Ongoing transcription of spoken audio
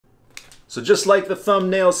So just like the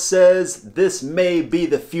thumbnail says, this may be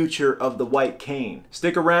the future of the white cane.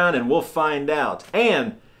 Stick around and we'll find out.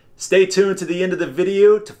 And stay tuned to the end of the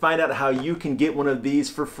video to find out how you can get one of these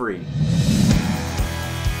for free.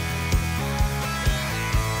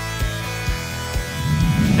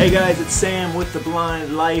 Hey guys, it's Sam with The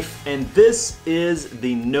Blind Life, and this is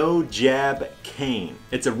the no jab cane.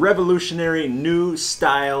 It's a revolutionary new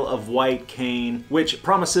style of white cane which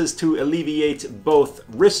promises to alleviate both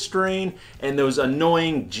wrist strain and those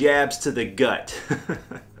annoying jabs to the gut.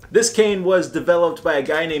 This cane was developed by a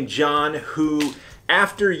guy named John who,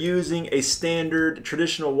 after using a standard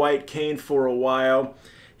traditional white cane for a while,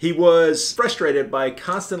 he was frustrated by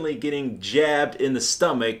constantly getting jabbed in the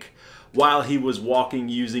stomach while he was walking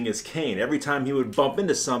using his cane. Every time he would bump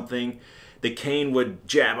into something, the cane would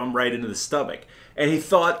jab him right into the stomach. And he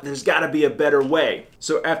thought there's got to be a better way.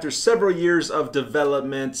 So after several years of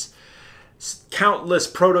development, countless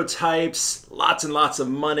prototypes, lots and lots of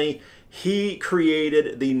money, he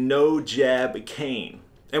created the no jab cane.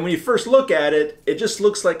 And when you first look at it, it just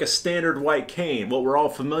looks like a standard white cane, what we're all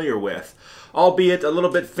familiar with. Albeit a little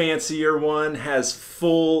bit fancier one, has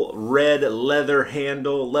full red leather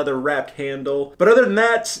handle, leather wrapped handle. But other than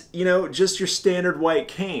that, you know, just your standard white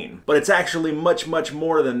cane. But it's actually much, much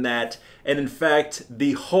more than that. And in fact,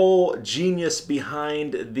 the whole genius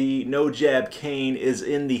behind the no jab cane is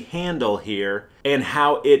in the handle here and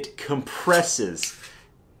how it compresses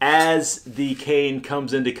as the cane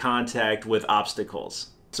comes into contact with obstacles.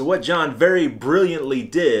 So what John very brilliantly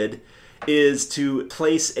did is to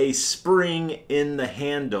place a spring in the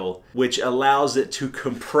handle which allows it to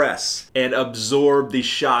compress and absorb the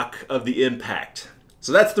shock of the impact.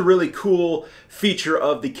 So that's the really cool feature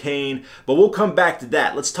of the cane, but we'll come back to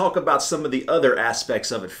that. Let's talk about some of the other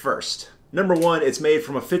aspects of it first. Number one, it's made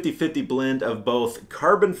from a 50-50 blend of both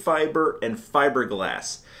carbon fiber and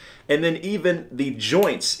fiberglass. And then even the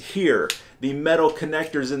joints here, the metal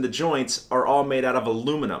connectors in the joints are all made out of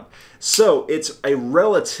aluminum. So it's a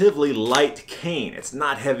relatively light cane. It's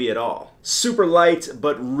not heavy at all. Super light,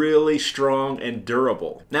 but really strong and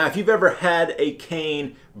durable. Now, if you've ever had a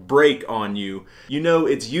cane break on you, you know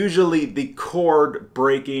it's usually the cord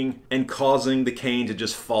breaking and causing the cane to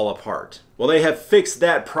just fall apart. Well, they have fixed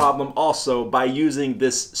that problem also by using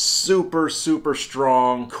this super, super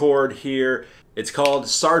strong cord here. It's called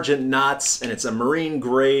Sergeant Knots, and it's a marine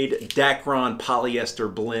grade Dacron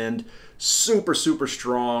polyester blend. Super, super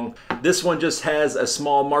strong. This one just has a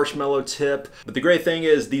small marshmallow tip, but the great thing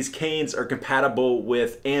is these canes are compatible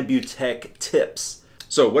with Ambutech tips.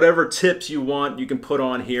 So whatever tips you want, you can put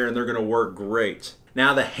on here and they're gonna work great.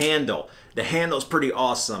 Now the handle. The handle's pretty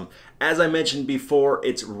awesome. As I mentioned before,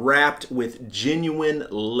 it's wrapped with genuine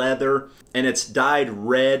leather and it's dyed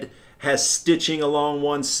red, has stitching along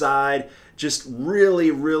one side. Just really,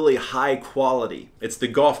 really high quality. It's the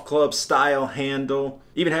golf club style handle.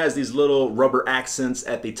 Even has these little rubber accents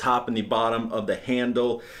at the top and the bottom of the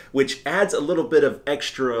handle, which adds a little bit of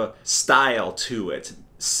extra style to it.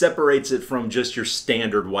 Separates it from just your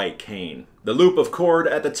standard white cane. The loop of cord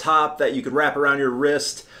at the top that you could wrap around your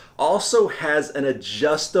wrist also has an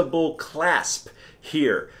adjustable clasp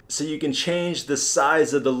here, so you can change the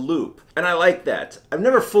size of the loop. And I like that. I've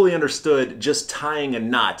never fully understood just tying a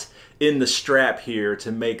knot in the strap here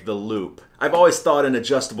to make the loop. I've always thought an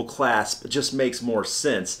adjustable clasp just makes more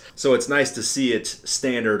sense, so it's nice to see it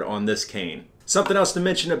standard on this cane. Something else to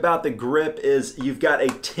mention about the grip is you've got a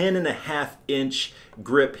 10.5 inch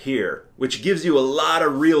grip here, which gives you a lot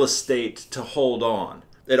of real estate to hold on.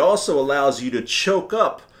 It also allows you to choke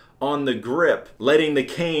up on the grip, letting the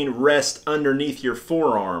cane rest underneath your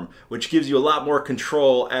forearm, which gives you a lot more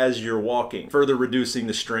control as you're walking, further reducing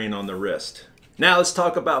the strain on the wrist. Now let's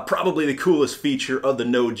talk about probably the coolest feature of the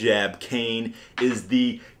no jab cane is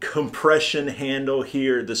the compression handle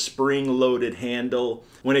here, the spring-loaded handle.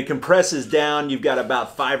 When it compresses down, you've got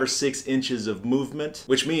about 5 or 6 inches of movement,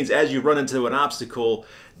 which means as you run into an obstacle,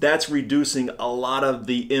 that's reducing a lot of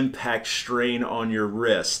the impact strain on your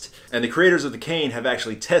wrist. And the creators of the cane have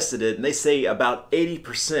actually tested it, and they say about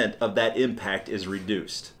 80% of that impact is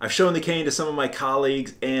reduced. I've shown the cane to some of my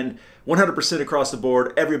colleagues, and 100% across the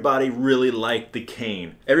board, everybody really liked the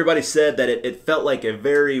cane. Everybody said that it felt like a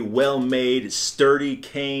very well-made, sturdy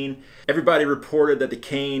cane. Everybody reported that the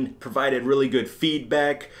cane provided really good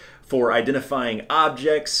feedback for identifying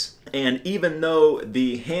objects. And even though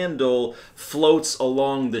the handle floats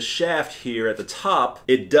along the shaft here at the top,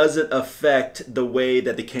 it doesn't affect the way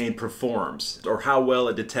that the cane performs or how well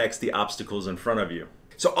it detects the obstacles in front of you.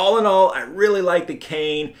 So all in all, I really like the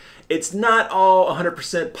cane. It's not all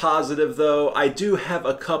 100% positive though. I do have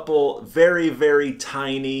a couple very, very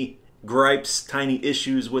tiny gripes, tiny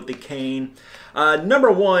issues with the cane.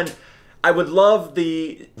 Number one, I would love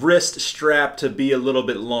the wrist strap to be a little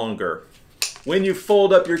bit longer. When you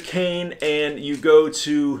fold up your cane and you go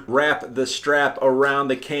to wrap the strap around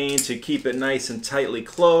the cane to keep it nice and tightly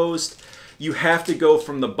closed, you have to go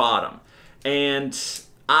from the bottom. And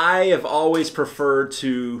I have always preferred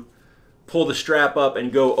to pull the strap up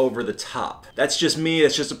and go over the top. That's just me,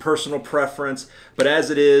 it's just a personal preference, but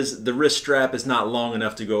as it is, the wrist strap is not long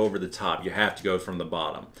enough to go over the top. You have to go from the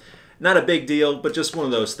bottom. Not a big deal, but just one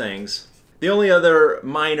of those things. The only other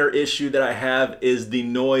minor issue that I have is the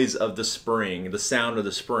noise of the spring, the sound of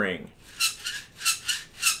the spring.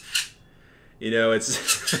 You know, it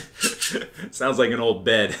sounds like an old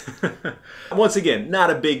bed. Once again, not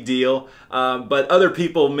a big deal, but other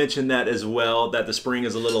people mention that as well, that the spring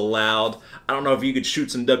is a little loud. I don't know if you could shoot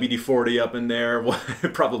some WD-40 up in there.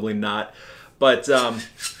 Probably not. But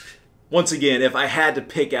once again, if I had to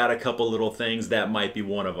pick out a couple little things, that might be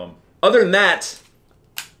one of them. Other than that,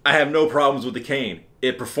 I have no problems with the cane.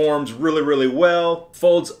 It performs really, really well,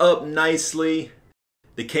 folds up nicely.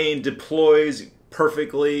 The cane deploys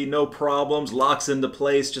perfectly, no problems, locks into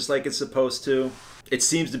place just like it's supposed to. It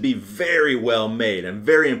seems to be very well made. I'm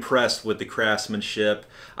very impressed with the craftsmanship.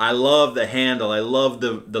 I love the handle. I love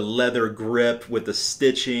the leather grip with the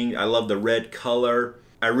stitching. I love the red color.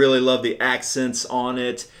 I really love the accents on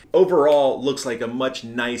it. Overall, looks like a much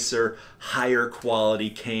nicer, higher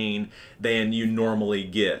quality cane than you normally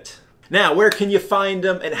get. Now, where can you find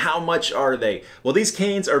them and how much are they? Well, these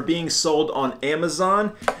canes are being sold on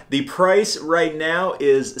Amazon. The price right now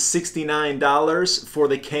is $69 for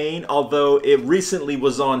the cane, although it recently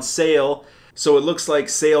was on sale, so it looks like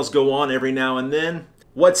sales go on every now and then.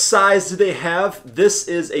 What size do they have? This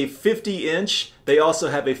is a 50-inch. They also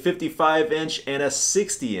have a 55-inch and a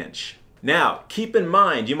 60-inch. Now, keep in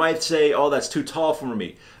mind, you might say, oh, that's too tall for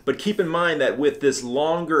me. But keep in mind that with this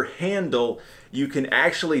longer handle, you can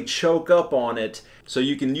actually choke up on it, so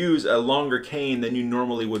you can use a longer cane than you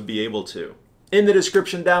normally would be able to. In the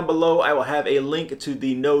description down below, I will have a link to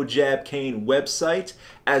the No Jab Cane website,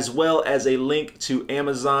 as well as a link to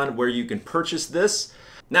Amazon where you can purchase this.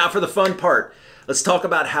 Now for the fun part, let's talk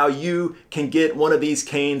about how you can get one of these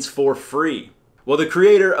canes for free. Well, the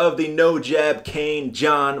creator of the No Jab cane,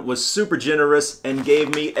 John, was super generous and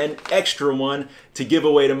gave me an extra one to give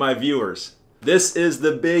away to my viewers. This is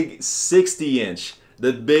the big 60-inch,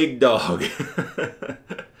 the big dog.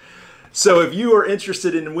 So if you are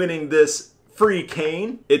interested in winning this free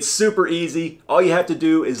cane, it's super easy. All you have to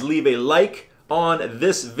do is leave a like on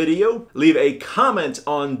this video, leave a comment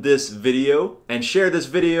on this video, and share this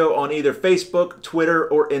video on either Facebook, Twitter,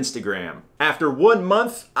 or Instagram. After 1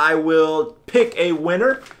 month, I will pick a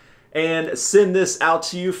winner and send this out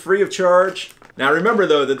to you free of charge. Now remember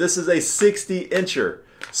though that this is a 60-incher.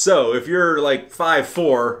 So if you're like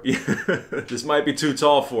 5'4", this might be too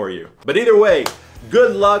tall for you. But either way,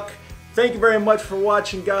 good luck. Thank you very much for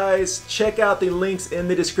watching, guys. Check out the links in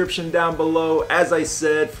the description down below. As I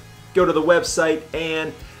said, go to the website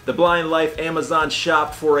and the Blind Life Amazon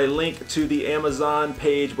shop for a link to the Amazon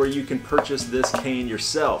page where you can purchase this cane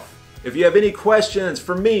yourself. If you have any questions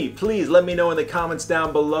for me, please let me know in the comments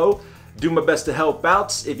down below. Do my best to help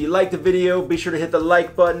out. If you liked the video, be sure to hit the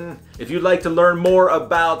like button. If you'd like to learn more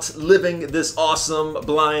about living this awesome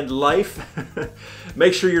blind life,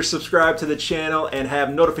 make sure you're subscribed to the channel and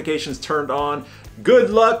have notifications turned on. Good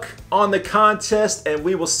luck on the contest, and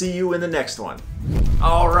we will see you in the next one.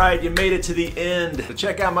 Alright, you made it to the end. To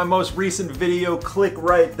check out my most recent video, click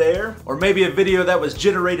right there. Or maybe a video that was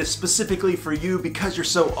generated specifically for you because you're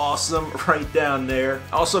so awesome, right down there.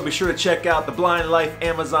 Also, be sure to check out the Blind Life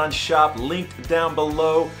Amazon shop, linked down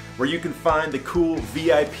below, where you can find the cool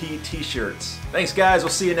VIP t-shirts. Thanks guys, we'll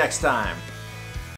see you next time.